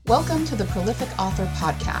Welcome to the Prolific Author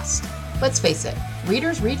Podcast. Let's face it,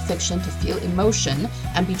 readers read fiction to feel emotion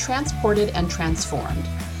and be transported and transformed.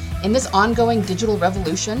 In this ongoing digital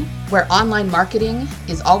revolution, where online marketing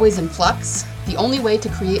is always in flux, the only way to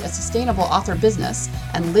create a sustainable author business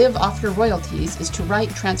and live off your royalties is to write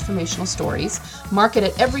transformational stories, market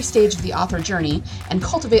at every stage of the author journey, and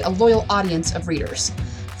cultivate a loyal audience of readers.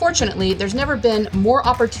 Fortunately, there's never been more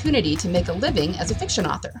opportunity to make a living as a fiction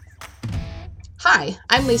author. Hi,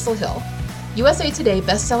 I'm Liesl Hill, USA Today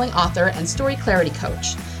bestselling author and story clarity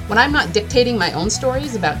coach. When I'm not dictating my own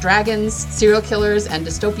stories about dragons, serial killers, and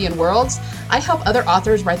dystopian worlds, I help other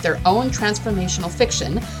authors write their own transformational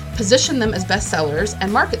fiction, position them as bestsellers,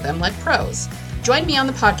 and market them like pros. Join me on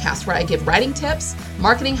the podcast where I give writing tips,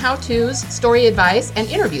 marketing how-tos, story advice, and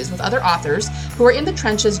interviews with other authors who are in the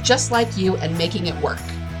trenches just like you and making it work.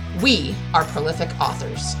 We are prolific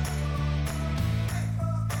authors.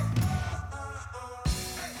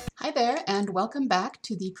 Hi there, and welcome back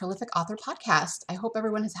to the Prolific Author Podcast. I hope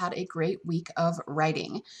everyone has had a great week of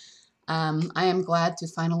writing. I am glad to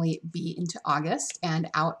finally be into August and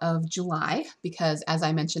out of July because, as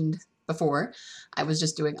I mentioned before, I was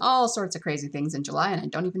just doing all sorts of crazy things in July and I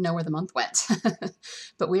don't even know where the month went.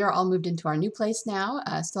 But we are all moved into our new place now.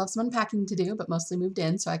 Still have some unpacking to do, but mostly moved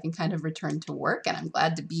in so I can kind of return to work, and I'm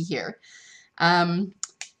glad to be here.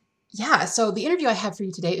 So the interview I have for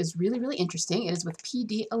you today is really, really interesting. It is with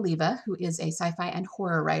P.D. Alleva, who is a sci-fi and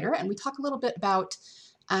horror writer, and we talk a little bit about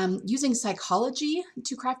using psychology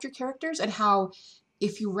to craft your characters and how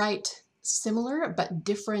if you write similar but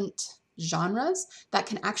different genres, that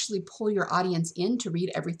can actually pull your audience in to read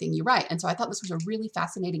everything you write. And so I thought this was a really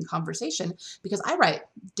fascinating conversation because I write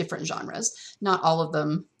different genres. Not all of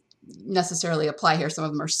them necessarily apply here. Some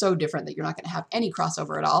of them are so different that you're not going to have any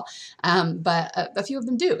crossover at all. But a few of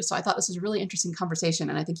them do. So I thought this was a really interesting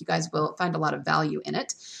conversation, and I think you guys will find a lot of value in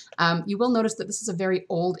it. You will notice that this is a very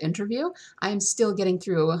old interview. I am still getting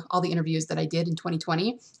through all the interviews that I did in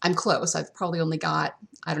 2020. I'm close. I've probably only got,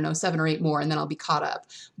 7 or 8 more, and then I'll be caught up.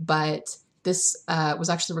 But this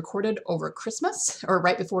was actually recorded over Christmas, or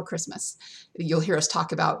right before Christmas. You'll hear us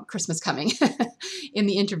talk about Christmas coming in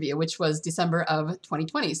the interview, which was December of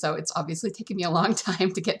 2020. So it's obviously taken me a long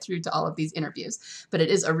time to get through to all of these interviews, but it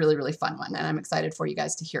is a really, really fun one, and I'm excited for you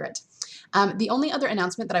guys to hear it. The only other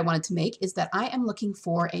announcement that I wanted to make is that I am looking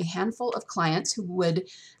for a handful of clients who would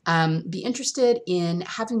be interested in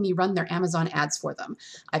having me run their Amazon ads for them.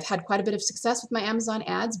 I've had quite a bit of success with my Amazon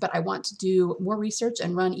ads, but I want to do more research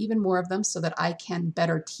and run even more of them so that I can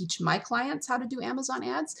better teach my clients how to do Amazon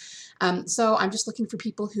ads. So I'm just looking for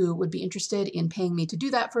people who would be interested in paying me to do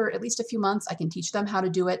that for at least a few months. I can teach them how to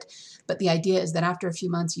do it, but the idea is that after a few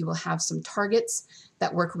months, you will have some targets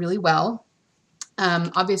that work really well.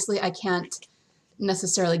 Obviously, I can't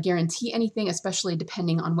necessarily guarantee anything, especially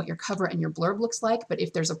depending on what your cover and your blurb looks like. But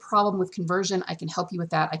if there's a problem with conversion, I can help you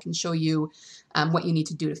with that. I can show you what you need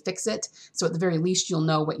to do to fix it. So at the very least, you'll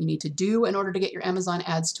know what you need to do in order to get your Amazon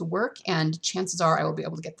ads to work. And chances are I will be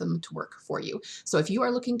able to get them to work for you. So if you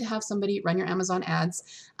are looking to have somebody run your Amazon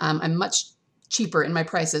ads, I'm much cheaper in my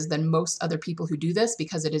prices than most other people who do this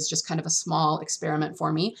because it is just kind of a small experiment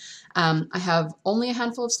for me. I have only a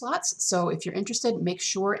handful of slots, so if you're interested, make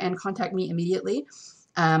sure and contact me immediately.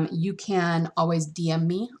 You can always DM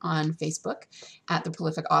me on Facebook at The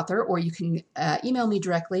Prolific Author, or you can email me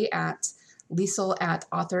directly at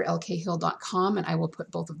liesl@authorlkhill.com, and I will put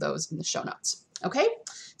both of those in the show notes. Okay,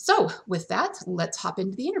 so with that, let's hop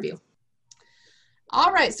into the interview.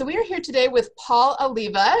 All right, so we are here today with Paul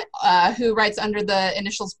Alleva, who writes under the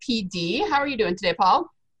initials PD. How are you doing today, Paul?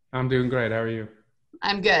 I'm doing great. How are you?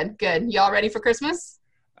 I'm good, good. You all ready for Christmas?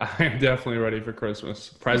 I'm definitely ready for Christmas.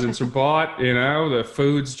 Presents are bought, the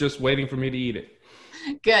food's just waiting for me to eat it.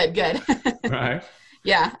 Good, good. Right?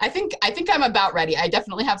 Yeah, I think I'm about ready. I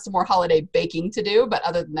definitely have some more holiday baking to do, but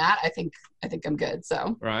other than that, I think I'm good.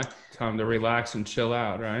 So right, time to relax and chill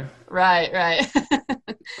out, right? Right.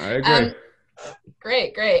 I agree.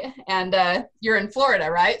 Great. And you're in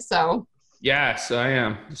Florida, right? So yes, I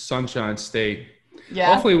am. Sunshine State.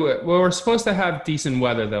 Yeah. Hopefully, we're supposed to have decent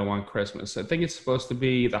weather though on Christmas. I think it's supposed to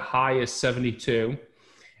be the high is 72,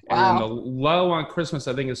 wow. And the low on Christmas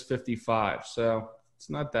I think is 55. So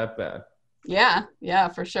it's not that bad. Yeah,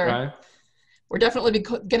 for sure. Right. We're definitely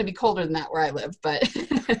going to be colder than that where I live, but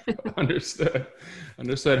Understood.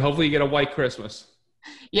 Hopefully you get a white Christmas.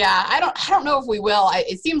 Yeah, I don't know if we will.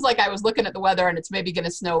 It seems like I was looking at the weather and it's maybe going to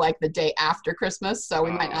snow like the day after Christmas, so we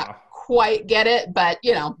might not quite get it, but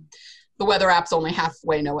the weather apps only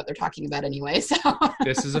halfway know what they're talking about anyway. So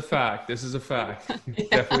This is a fact. Yeah.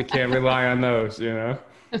 Definitely can't rely on those, No.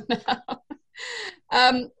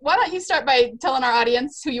 Why don't you start by telling our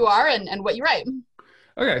audience who you are and what you write?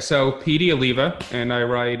 Okay, so PD Alleva, and I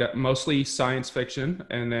write mostly science fiction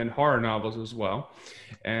and then horror novels as well.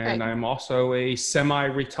 And Great. I'm also a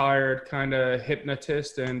semi-retired kind of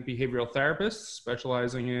hypnotist and behavioral therapist,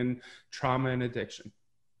 specializing in trauma and addiction.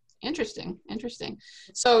 Interesting. Interesting.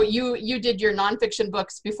 So you did your nonfiction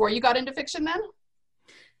books before you got into fiction then?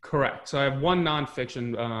 Correct. So I have one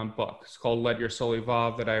nonfiction book. It's called Let Your Soul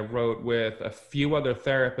Evolve that I wrote with a few other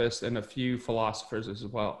therapists and a few philosophers as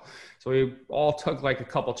well. So we all took like a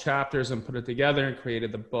couple chapters and put it together and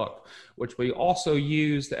created the book, which we also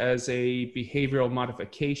used as a behavioral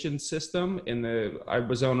modification system I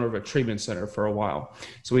was owner of a treatment center for a while.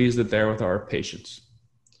 So we used it there with our patients.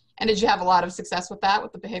 And did you have a lot of success with that,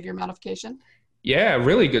 with the behavior modification? Yeah,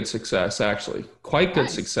 really good success, actually. Quite good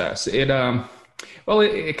Nice. success.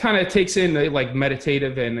 It kind of takes in like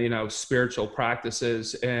meditative and spiritual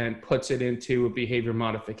practices and puts it into a behavior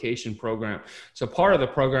modification program. So part of the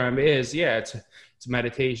program is it's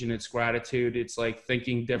meditation, it's gratitude, it's like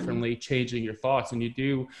thinking Mhm. differently, changing your thoughts, and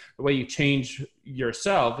the way you change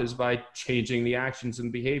yourself is by changing the actions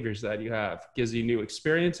and behaviors that you have. Gives you new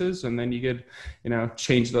experiences, and then you could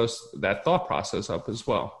change that thought process up as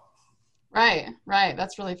well. Right, right.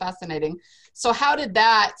 That's really fascinating. So how did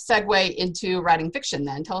that segue into writing fiction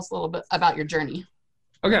then? Tell us a little bit about your journey.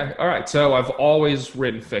 Okay, all right. So I've always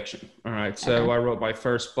written fiction. All right. Okay. So I wrote my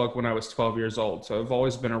first book when I was 12 years old. So I've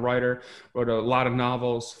always been a writer, wrote a lot of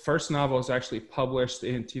novels. First novel was actually published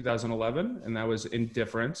in 2011, and that was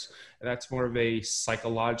Indifference. And that's more of a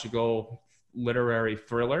psychological literary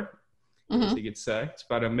thriller, as Hmm. you could say. It's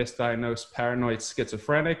about a misdiagnosed paranoid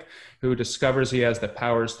schizophrenic who discovers he has the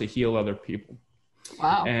powers to heal other people.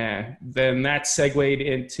 Wow. And then that segued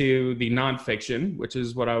into the nonfiction, which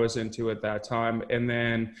is what I was into at that time. And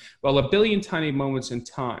then, well, A Billion Tiny Moments in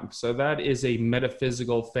Time. So that is a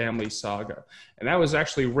metaphysical family saga. And that was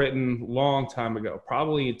actually written a long time ago,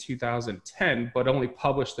 probably in 2010, but only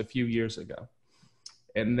published a few years ago.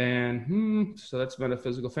 And then, so that's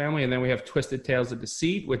Metaphysical Family. And then we have Twisted Tales of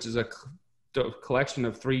Deceit, which is a collection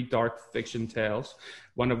of 3 dark fiction tales,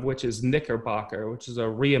 one of which is Knickerbocker, which is a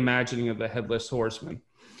reimagining of the Headless Horseman.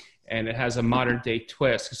 And it has a modern day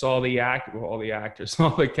twist because all the actors, all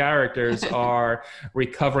the characters are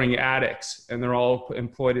recovering addicts, and they're all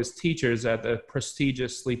employed as teachers at the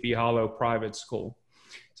prestigious Sleepy Hollow private school.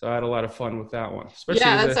 So I had a lot of fun with that one, especially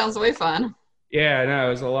Yeah, as that a sounds way fun. yeah, no, it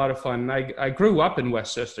was a lot of fun. I grew up in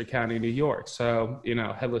Westchester County, New York, so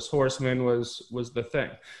Headless Horseman was the thing.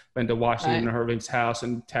 Been to Washington Right. Irving's house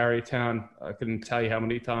in Tarrytown. I couldn't tell you how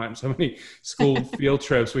many times, how many school field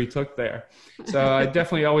trips we took there. So I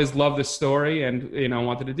definitely always loved the story, and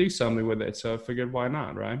wanted to do something with it. So I figured, why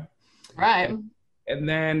not, right? Right. And, and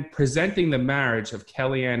then presenting the marriage of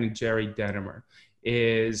Kellyanne and Jerry Denimer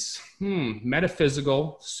is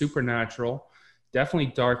metaphysical, supernatural, definitely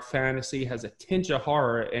dark fantasy, has a tinge of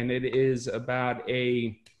horror, and it is about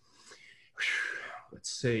let's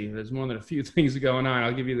see, there's more than a few things going on.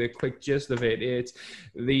 I'll give you the quick gist of it. It's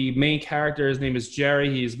the main character, his name is Jerry.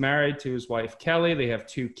 He's married to his wife Kelly. They have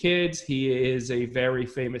 2 kids. He is a very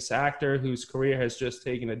famous actor whose career has just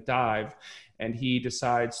taken a dive, and he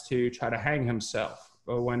decides to try to hang himself.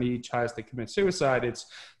 But when he tries to commit suicide, it's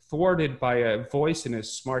thwarted by a voice in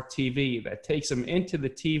his smart TV that takes him into the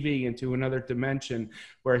TV, into another dimension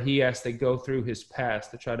where he has to go through his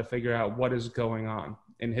past to try to figure out what is going on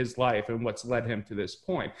in his life and what's led him to this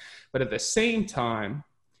point. But at the same time,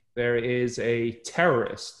 there is a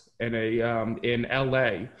terrorist in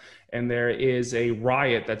LA, and there is a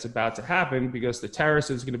riot that's about to happen because the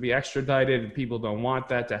terrorist is going to be extradited and people don't want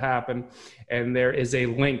that to happen. And there is a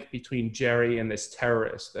link between Jerry and this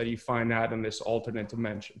terrorist that you find out in this alternate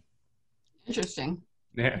dimension. Interesting.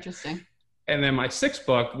 Yeah. Interesting. And then my 6th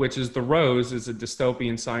book, which is The Rose, is a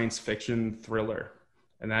dystopian science fiction thriller.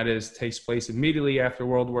 And that takes place immediately after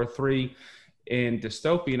World War III in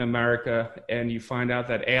dystopian America. And you find out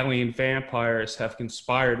that alien vampires have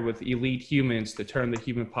conspired with elite humans to turn the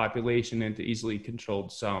human population into easily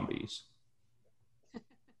controlled zombies.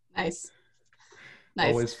 Nice.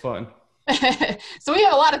 Nice. Always fun. So we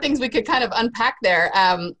have a lot of things we could kind of unpack there.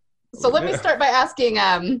 So let me Yeah. start by asking,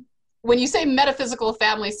 when you say metaphysical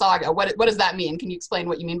family saga, what does that mean? Can you explain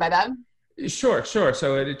what you mean by that? Sure, sure.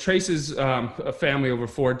 So it traces a family over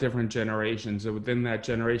 4 different generations. And within that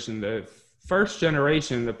generation, the first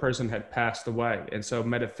generation, the person had passed away. And so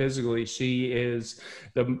metaphysically, she is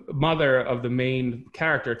the mother of the main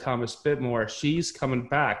character, Thomas Bitmore. She's coming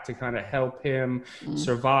back to kind of help him Mm.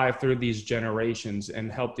 survive through these generations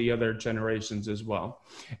and help the other generations as well.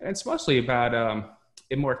 And it's mostly about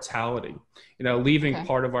immortality, leaving Okay.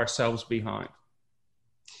 part of ourselves behind.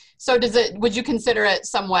 So would you consider it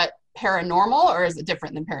somewhat paranormal, or is it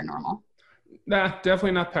different than paranormal? Nah,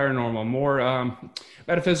 definitely not paranormal. More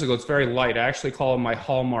metaphysical. It's very light. I actually call it my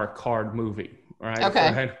Hallmark card movie. Right, if I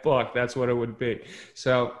Okay. had a book, that's what it would be.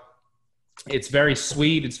 So it's very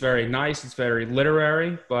sweet. It's very nice. It's very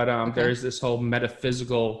literary. But Okay. there's this whole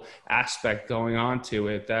metaphysical aspect going on to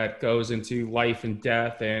it that goes into life and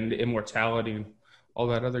death and immortality and all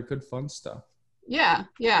that other good fun stuff. Yeah.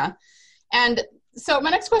 Yeah. And so my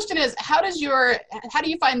next question is, how do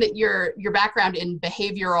you find that your background in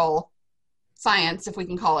behavioral science, if we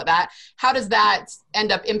can call it that, how does that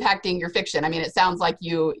end up impacting your fiction? I mean, it sounds like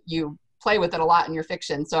you play with it a lot in your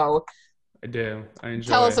fiction. So I do. I tell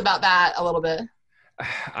enjoy us it. about that a little bit.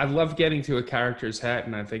 I love getting to a character's head,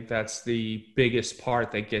 and I think that's the biggest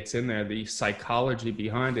part that gets in there, the psychology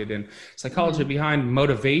behind it, and psychology Hmm. behind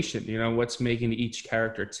motivation. What's making each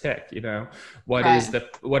character tick. Right. What is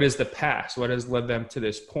the past? What has led them to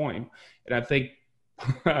this point? And I think,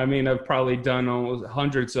 I mean, I've probably done almost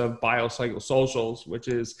hundreds of biopsychosocials, which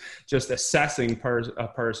is just assessing a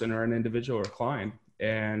person or an individual or client.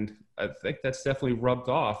 And I think that's definitely rubbed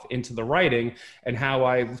off into the writing and how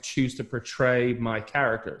I choose to portray my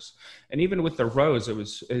characters. And even with the Rose, it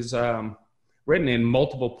is written in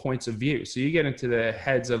multiple points of view. So you get into the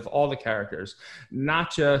heads of all the characters,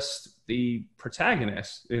 not just the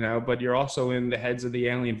protagonist, but you're also in the heads of the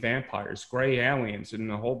alien vampires, gray aliens,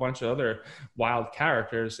 and a whole bunch of other wild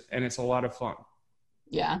characters. And it's a lot of fun.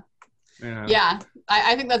 Yeah. You know? Yeah.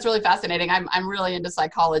 I think that's really fascinating. I'm really into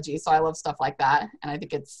psychology, so I love stuff like that. And I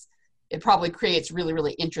think it probably creates really,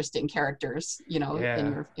 really interesting characters, Yeah.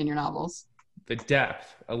 in your novels. The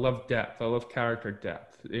depth. I love depth. I love character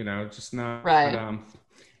depth. Just not Right.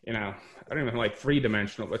 I don't even like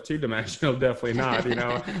three-dimensional, but two-dimensional definitely not.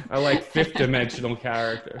 I like fifth-dimensional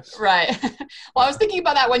characters. Right. Well, I was thinking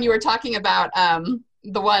about that when you were talking about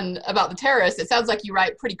the one about the terrorists. It sounds like you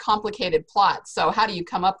write pretty complicated plots. So how do you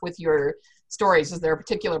come up with your stories? Is there a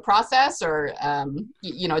particular process, or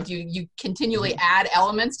do you continually add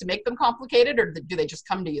elements to make them complicated, or do they just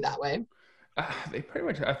come to you that way? They pretty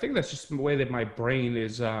much, I think that's just the way that my brain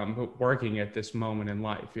is working at this moment in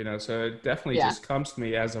life, so it definitely Yeah. just comes to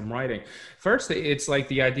me as I'm writing. First, it's like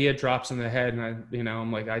the idea drops in the head, and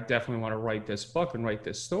I'm like, I definitely want to write this book and write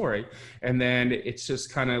this story. And then it's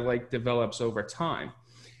just kind of like develops over time.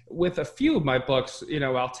 With a few of my books,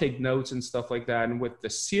 I'll take notes and stuff like that. And with the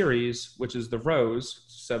series, which is the Rose,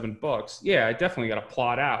 7 books, yeah, I definitely got to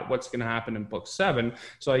plot out what's going to happen in book 7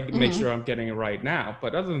 so I can make Hmm. sure I'm getting it right now.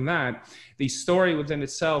 But other than that, the story within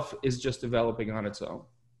itself is just developing on its own.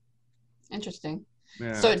 Interesting.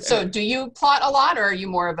 Yeah. So do you plot a lot, or are you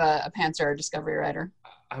more of a pantser or discovery writer?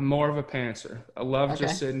 I'm more of a pantser. I love just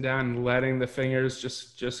Okay. sitting down and letting the fingers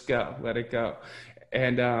just go, let it go.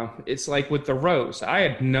 And it's like with the Rose, I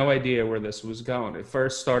had no idea where this was going. It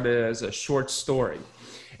first started as a short story,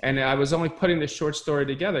 and I was only putting the short story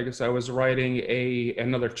together because I was writing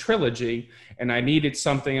another trilogy, and I needed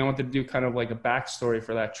something. I wanted to do kind of like a backstory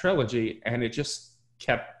for that trilogy, and it just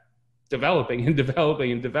kept developing and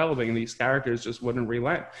developing and developing, and these characters just wouldn't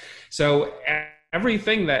relent. So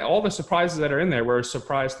everything that all the surprises that are in there were a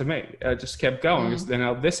surprise to me. I just kept going. Mm. Then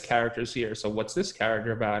now this character's here, so what's this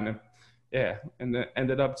character about? And yeah, and then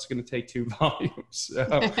ended up it's going to take 2 volumes.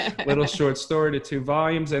 So little short story to 2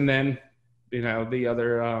 volumes, and then the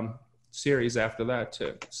other series after that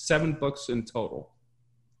too. 7 books in total.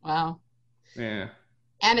 Wow. Yeah.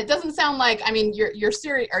 And it doesn't sound like, I mean, your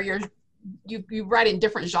series, or you write in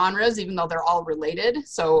different genres, even though they're all related.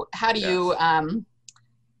 So how do you, Yes.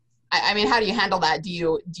 I mean, how do you handle that? Do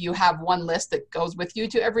you have one list that goes with you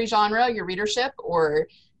to every genre, your readership, or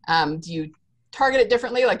do you target it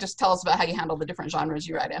differently? Like, just tell us about how you handle the different genres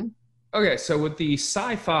you write in. Okay, so with the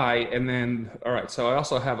sci-fi, and then all right, so I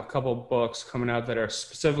also have a couple books coming out that are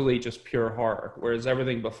specifically just pure horror, whereas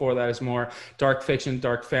everything before that is more dark fiction,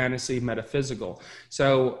 dark fantasy, metaphysical.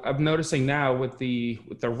 So I'm noticing now with the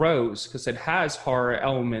Rose, because it has horror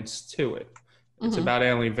elements to it. It's Hmm. about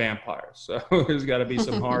alien vampires, so there's got to be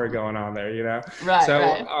some horror going on there. Right, So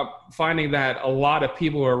right. finding that a lot of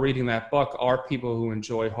people who are reading that book are people who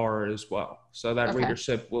enjoy horror as well, so that Okay.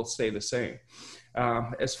 readership will stay the same.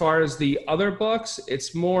 As far as the other books,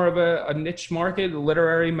 it's more of a niche market,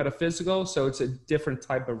 literary, metaphysical, so it's a different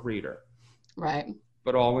type of reader, Right,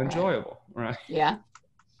 but all right. enjoyable, right? Yeah.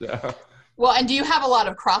 So, Well, and do you have a lot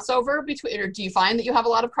of crossover between, or do you find that you have a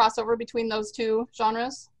lot of crossover between those two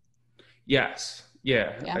genres? yes,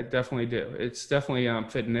 Yeah, Yeah. I definitely do. It's definitely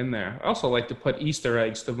fitting in there. I also like to put Easter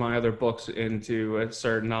eggs to my other books into a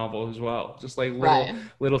certain novel as well, just like Right.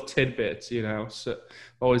 little tidbits, you know. So I'm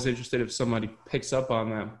always interested if somebody picks up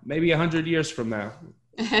on them. Maybe 100 years from now,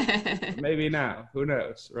 maybe now. Who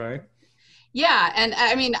knows, right? Yeah, and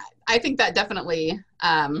I mean, I think that definitely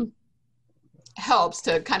helps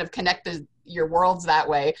to kind of connect your worlds that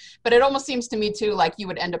way. But it almost seems to me too like you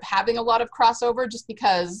would end up having a lot of crossover just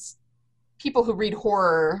because people who read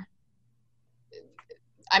horror,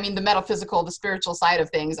 I mean, the metaphysical, the spiritual side of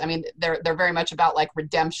things, I mean, they're very much about like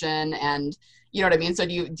redemption and you know what I mean? So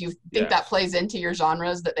do you think that Yes. plays into your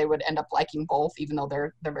genres that they would end up liking both even though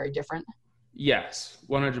they're very different? Yes,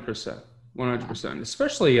 100%. Yeah. 100%.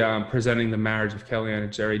 Especially presenting the marriage of Kellyanne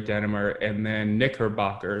and Jerry Dennemer and then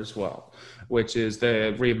Knickerbocker as well, which is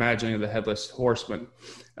the reimagining of the Headless Horseman.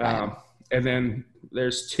 Right. Um, and then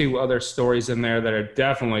there's two other stories in there that are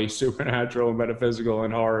definitely supernatural, metaphysical,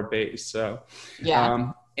 and horror based. So,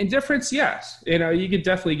 Yeah. indifference, yes. You know, you could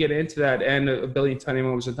definitely get into that and a billion tiny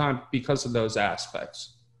moments of time because of those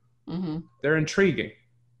aspects. Hmm. They're intriguing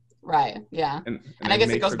Right. Yeah. and And I they guess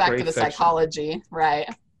it make goes for back to great the fiction. psychology. Right.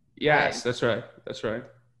 Right. Yes, that's right. That's right.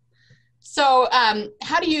 So,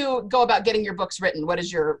 how do you go about getting your books written? What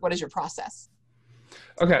is your process?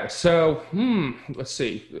 Okay, so let's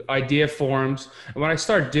see. Idea forms. And when I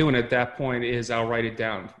start doing it at that point is I'll write it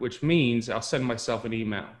down, which means I'll send myself an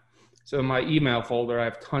email. So in my email folder, I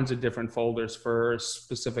have tons of different folders for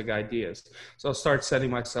specific ideas. So I'll start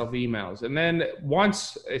sending myself emails. And then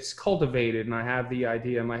once it's cultivated and I have the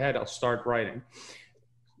idea in my head, I'll start writing.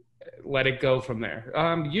 Let it go from there.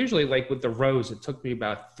 Usually, like with the rose, it took me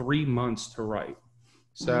about 3 months to write.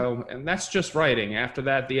 Mhm. So, and that's just writing. After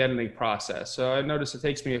that, the editing process. So I noticed it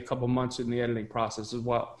takes me a couple months in the editing process as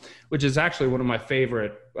well, which is actually one of my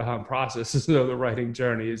favorite processes of the writing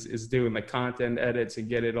journey is doing the content edits and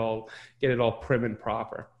get it all prim and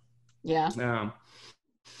proper. Yeah. Um,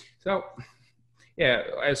 so yeah,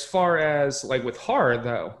 as far as like with horror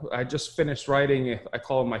though, I just finished writing. I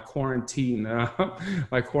call it my quarantine,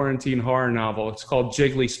 my quarantine horror novel. It's called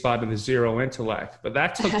Jiggly Spot and the Zero Intellect. But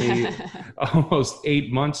that took me almost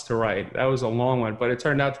 8 months to write. That was a long one, but it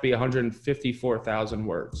turned out to be 154,000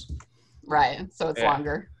 words. Right. So it's Yeah,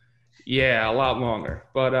 longer. yeah, a lot longer.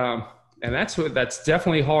 But and that's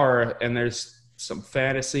definitely horror. And there's some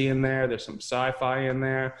fantasy in there. There's some sci-fi in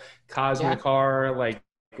there, Yeah. cosmic horror, like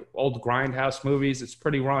old grindhouse movies. It's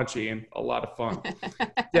pretty raunchy and a lot of fun.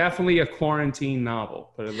 Definitely a quarantine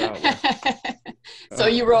novel, put it that way. So Uh,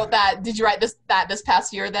 you wrote that. Did you write this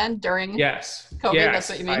past year then during yes, COVID? That's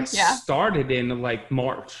what yes. you I mean? Yeah. started in like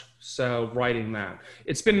March, so writing that.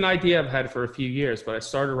 It's been an idea I've had for a few years, but I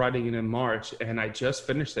started writing it in March, and I just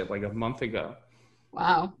finished it like a month ago.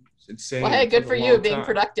 Wow. It's Well, insane. hey, It took good a for you long being time.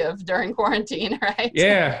 productive during quarantine, right?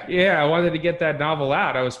 Yeah, yeah. I wanted to get that novel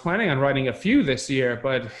out. I was planning on writing a few this year,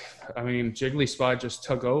 but I mean, Jiggly Spot just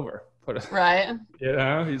took over. But Right. you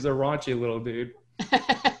know, he's a raunchy little dude.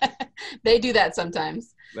 They do that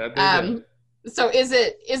sometimes. That they do. Um, so is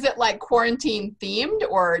it like quarantine themed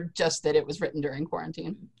or just that it was written during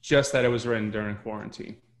quarantine? Just that it was written during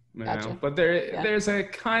quarantine, you know. Gotcha. But Yeah. there's a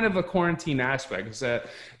kind of a quarantine aspect. Is that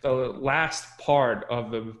the last part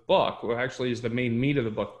of the book, or actually is the main meat of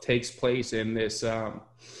the book, takes place in this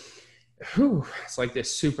it's like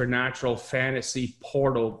this supernatural fantasy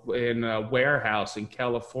portal in a warehouse in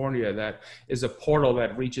California that is a portal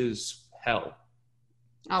that reaches hell.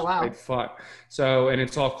 Oh, Quite wow. fun. So, and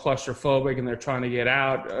it's all claustrophobic, and they're trying to get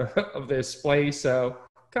out of this place. So,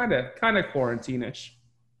 kind of quarantine-ish.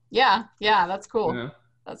 Yeah. Yeah. That's You cool. know?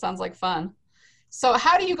 That sounds like fun. So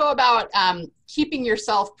how do you go about keeping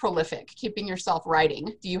yourself prolific, keeping yourself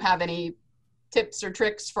writing? Do you have any tips or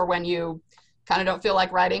tricks for when you kind of don't feel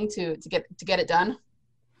like writing to get it done?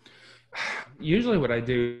 Usually, what I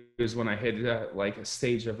do is when I hit like a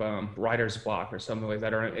stage of writer's block or something like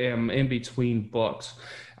that, or am in between books,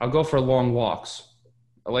 I'll go for long walks.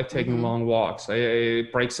 I like taking Mm-hmm. long walks.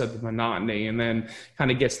 It breaks up the monotony and then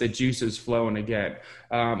kind of gets the juices flowing again.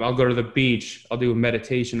 I'll go to the beach. I'll do a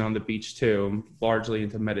meditation on the beach too. I'm largely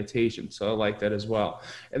into meditation, so I like that as well.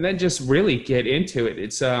 And then just really get into it.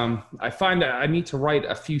 It's I find that I need to write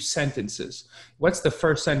a few sentences. What's the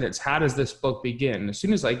first sentence? How does this book begin? As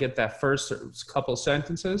soon as I get that first couple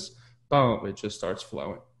sentences, boom, it just starts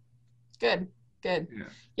flowing. Good, good. Yeah.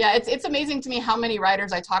 Yeah, it's amazing to me how many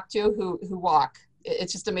writers I talk to who walk.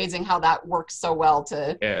 It's just amazing how that works so well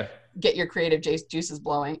to Yeah. get your creative juices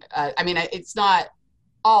blowing. I mean, it's not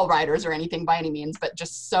all writers or anything by any means, but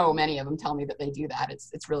just so many of them tell me that they do that.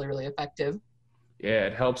 It's really really effective. Yeah,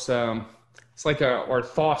 it helps. it's like our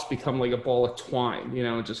thoughts become like a ball of twine,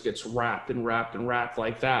 it just gets wrapped and wrapped and wrapped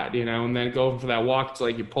like that, and then going for that walk, it's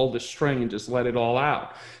like you pull the string and just let it all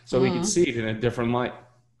out so we can Mm. see it in a different light.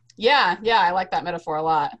 Yeah, yeah, I like that metaphor a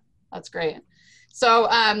lot. That's great. So,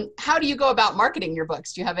 how do you go about marketing your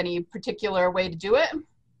books? Do you have any particular way to do it?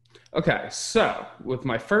 Okay, so with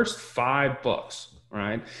my first 5 books,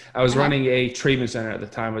 right, I was Uh-huh. running a treatment center at the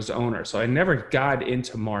time as owner. So I never got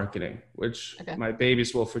into marketing, which Okay. my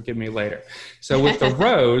babies will forgive me later. So with the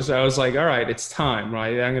Rose, I was like, all right, it's time,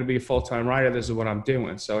 right? I'm going to be a full-time writer. This is what I'm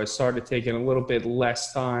doing. So I started taking a little bit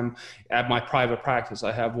less time at my private practice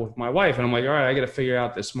I have with my wife. And I'm like, all right, I got to figure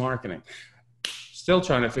out this marketing. Still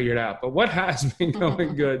trying to figure it out. But what has been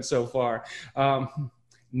going good so far?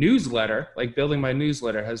 Newsletter, like building my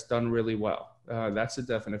newsletter, has done really well. That's a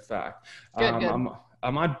definite fact. Good, Um, good. I'm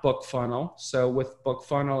I'm on Book Funnel, so with Book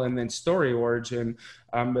Funnel and then Story Origin,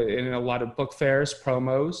 I'm in a lot of book fairs,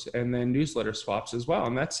 promos, and then newsletter swaps as well,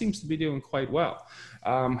 and that seems to be doing quite well.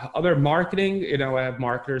 Other marketing, I have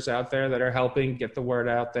marketers out there that are helping get the word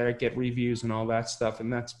out there, get reviews and all that stuff,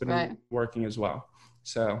 and that's been Right. working as well.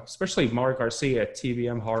 So, especially Mark Garcia at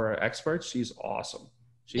TVM Horror Expert, she's awesome.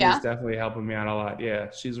 She is Yeah. definitely helping me out a lot. Yeah,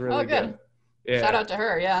 she's Oh, really good. good. Shout Yeah, out to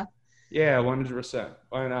her. Yeah. yeah, 100%.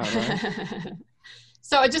 Why not, right?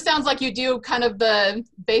 So it just sounds like you do kind of the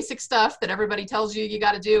basic stuff that everybody tells you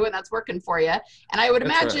got to do, and that's working for you. And I would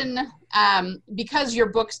That's right. imagine because your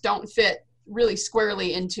books don't fit really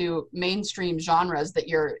squarely into mainstream genres, that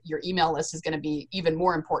your email list is going to be even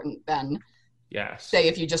more important than, Yes. say,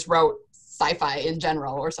 if you just wrote sci-fi in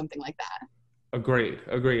general or something like that. Agreed.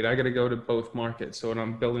 Agreed. I got to go to both markets. So when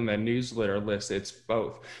I'm building that newsletter list, it's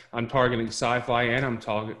both. I'm targeting sci-fi and I'm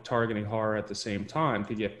targeting horror at the same time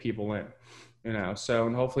to get people in, So,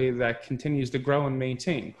 and hopefully that continues to grow and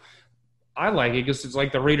maintain. I like it because it's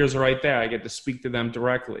like the readers are right there. I get to speak to them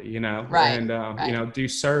directly, Right. and Right. do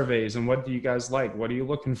surveys and what do you guys like? What are you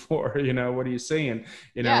looking for? What are you seeing?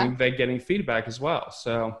 Yeah. And they're getting feedback as well.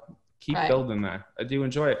 So keep Right. building that. I do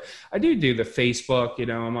enjoy it. I do the Facebook.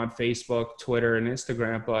 I'm on Facebook, Twitter, and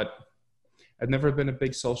Instagram, but I've never been a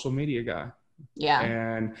big social media guy. Yeah.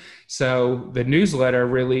 And so the newsletter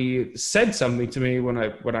really said something to me when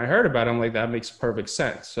I heard about it. I'm like, that makes perfect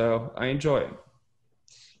sense. So I enjoy it.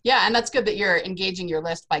 Yeah, and that's good that you're engaging your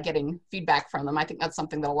list by getting feedback from them. I think that's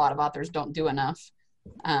something that a lot of authors don't do enough.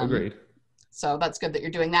 Um, Agreed. so that's good that you're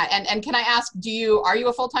doing that. And can I ask, are you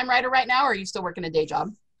a full-time writer right now, or are you still working a day job?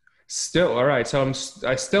 Still, all right. So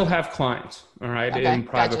I still have clients, all right, in Okay,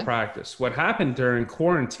 private gotcha. practice. What happened during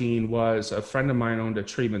quarantine was a friend of mine owned a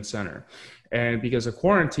treatment center. And because of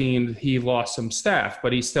quarantine, he lost some staff,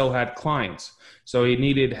 but he still had clients. So he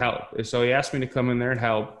needed help. So he asked me to come in there and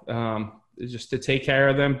help, just to take care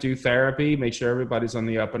of them, do therapy, make sure everybody's on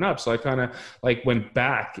the up and up. So I kind of like went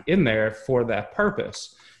back in there for that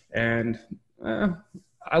purpose. And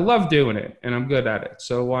I love doing it and I'm good at it.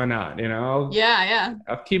 So why not? Yeah, yeah.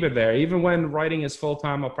 I'll keep it there. Even when writing is full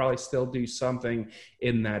time, I'll probably still do something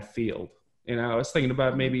in that field. I was thinking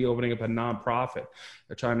about Mhm. maybe opening up a nonprofit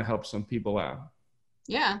or trying to help some people out.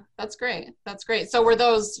 Yeah, that's great. That's great. So were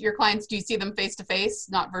those your clients, do you see them face to face,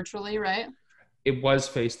 not virtually, right? It was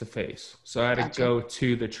face to face. So I had to Gotcha. go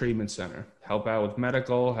to the treatment center, help out with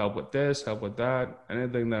medical, help with this, help with that,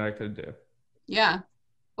 anything that I could do. Yeah.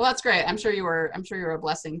 Well, that's great. I'm sure you were a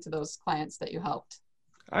blessing to those clients that you helped.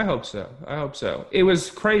 I hope so. I hope so. It was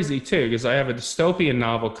crazy too, because I have a dystopian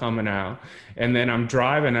novel coming out, and then I'm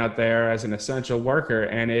driving out there as an essential worker,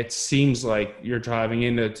 and it seems like you're driving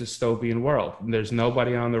into a dystopian world. There's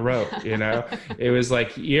nobody on the road. It was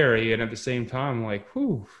like eerie, and at the same time, like,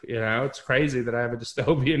 whew, it's crazy that I have a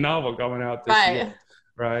dystopian novel coming out this year,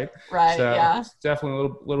 Right. right? Right. So Yeah. it's definitely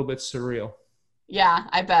a little bit surreal. Yeah,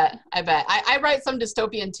 I bet. I bet. I write some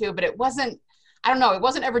dystopian too, but I don't know, it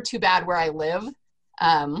wasn't ever too bad where I live,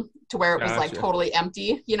 to where it was like Gotcha. totally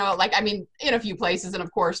empty. Like, I mean, in a few places, and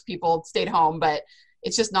of course people stayed home, but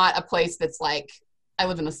it's just not a place that's like, I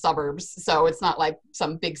live in the suburbs, so it's not like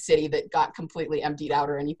some big city that got completely emptied out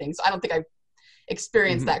or anything. So I don't think I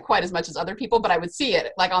experienced Hmm. that quite as much as other people, but I would see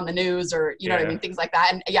it like on the news, or you know what I Yeah. mean, things like that.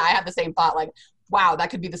 And yeah, I had the same thought, like, wow, that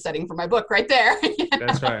could be the setting for my book right there.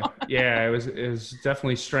 That's right. Yeah, it was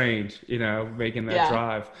definitely strange, making that Yeah.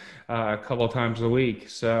 drive a couple of times a week.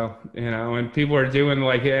 So, and people are doing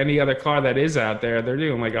like any other car that is out there, they're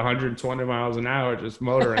doing like 120 miles an hour just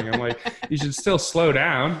motoring. I'm like, you should still slow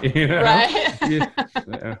down, Right. Yeah,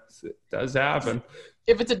 yeah, it does happen.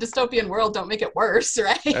 If it's a dystopian world, don't make it worse,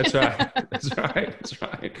 That's right? right. That's right. That's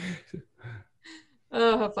right.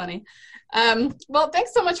 Oh, how funny. Well,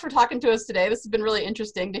 thanks so much for talking to us today. This has been really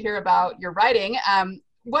interesting to hear about your writing.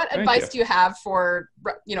 What Thank you. advice do you have for,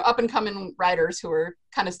 up and coming writers who are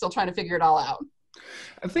kind of still trying to figure it all out?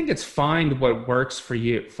 I think it's find what works for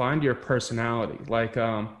you. Find your personality. Like,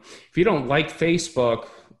 if you don't like Facebook,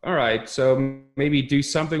 all right, so maybe do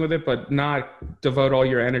something with it, but not devote all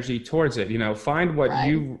your energy towards it. Find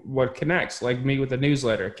Right. what connects. Like me with the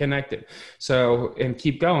newsletter, connected. So, and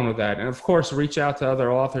keep going with that. And of course, reach out to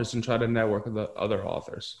other authors and try to network with the other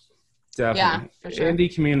authors. Yeah, Definitely, for sure.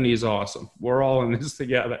 indie community is awesome. We're all in this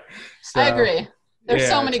together. I So, agree. There's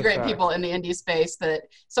so yeah, many it's a great fact. people in the indie space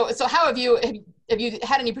so how have you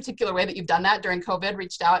had any particular way that you've done that during COVID,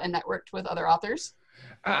 reached out and networked with other authors?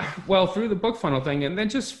 Well, through the book funnel thing, and then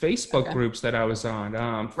just Facebook Okay. groups that I was on,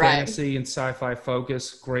 Right. fantasy and sci-fi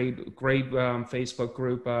focus, great Facebook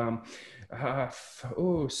group.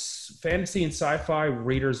 Fantasy and sci-fi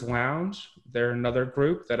readers lounge. They're another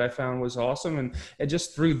group that I found was awesome, and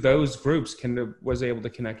just through those groups, was able to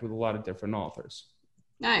connect with a lot of different authors.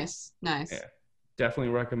 Nice. Yeah, Nice.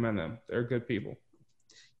 definitely recommend them. They're good people.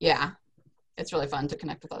 Yeah. It's really fun to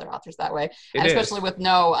connect with other authors that way. It And especially is. with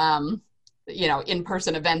no,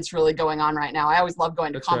 in-person events really going on right now. I always love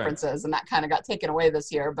going to That's right. conferences, and that kind of got taken away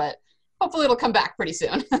this year, but hopefully it'll come back pretty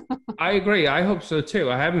soon. I agree. I hope so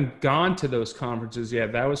too. I haven't gone to those conferences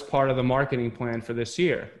yet. That was part of the marketing plan for this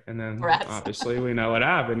year. And then Rats. obviously we know what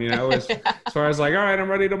happened, as far as like, all right, I'm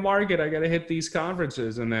ready to market. I got to hit these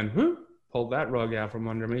conferences, and then whoop, pulled that rug out from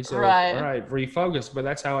under me. So, all Right. right, refocus. But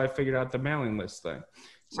that's how I figured out the mailing list thing.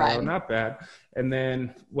 So Right. not bad. And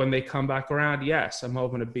then when they come back around, yes, I'm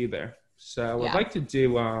hoping to be there. So I'd Yeah. like to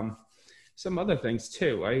do some other things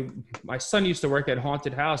too. My son used to work at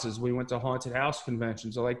haunted houses. We went to haunted house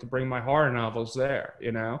conventions. I like to bring my horror novels there,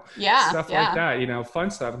 Yeah. stuff like Yeah. that, fun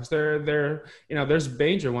stuff. Because there's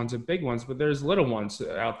major ones and big ones, but there's little ones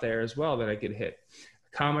out there as well that I could hit.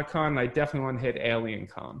 Comic-Con, I definitely want to hit Alien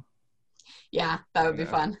Con. Yeah. That would You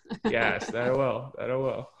be know, fun. yes, that I will. That I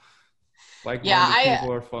will. Yeah. Like-minded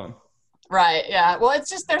people are fun. Right. Yeah. Well, it's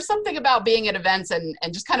just, there's something about being at events and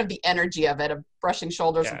just kind of the energy of it, of brushing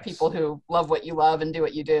shoulders with Yes, people who love what you love and do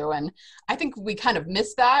what you do. And I think we kind of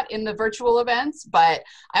miss that in the virtual events, but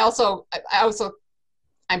I'm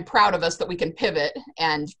proud of us that we can pivot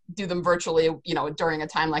and do them virtually, during a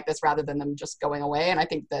time like this, rather than them just going away. And I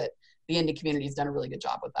think that the indie community has done a really good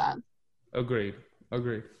job with that. agreed.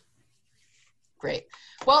 Great.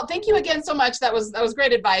 Well, thank you again so much. That was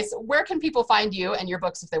great advice. Where can people find you and your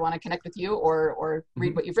books if they want to connect with you or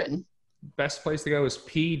read what you've written? Best place to go is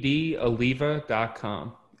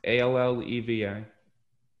pdalleva.com. Alleva.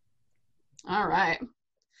 All right.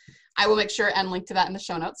 I will make sure and link to that in the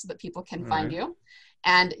show notes so that people can All find right. you.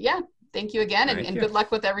 And yeah, thank you again, Thank and you. good luck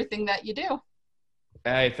with everything that you do.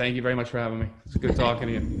 Hey, thank you very much for having me. It's good talking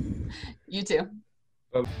to you. You too.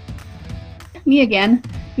 Bye. Me again.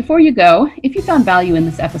 Before you go, if you found value in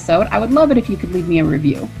this episode, I would love it if you could leave me a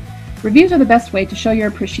review. Reviews are the best way to show your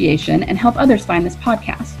appreciation and help others find this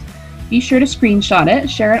podcast. Be sure to screenshot it,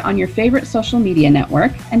 share it on your favorite social media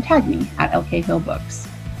network, and tag me at LK Hill Books.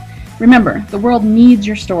 Remember, the world needs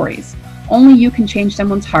your stories. Only you can change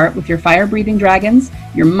someone's heart with your fire-breathing dragons,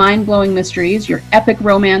 your mind-blowing mysteries, your epic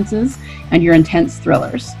romances, and your intense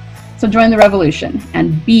thrillers. So join the revolution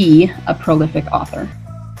and be a prolific author.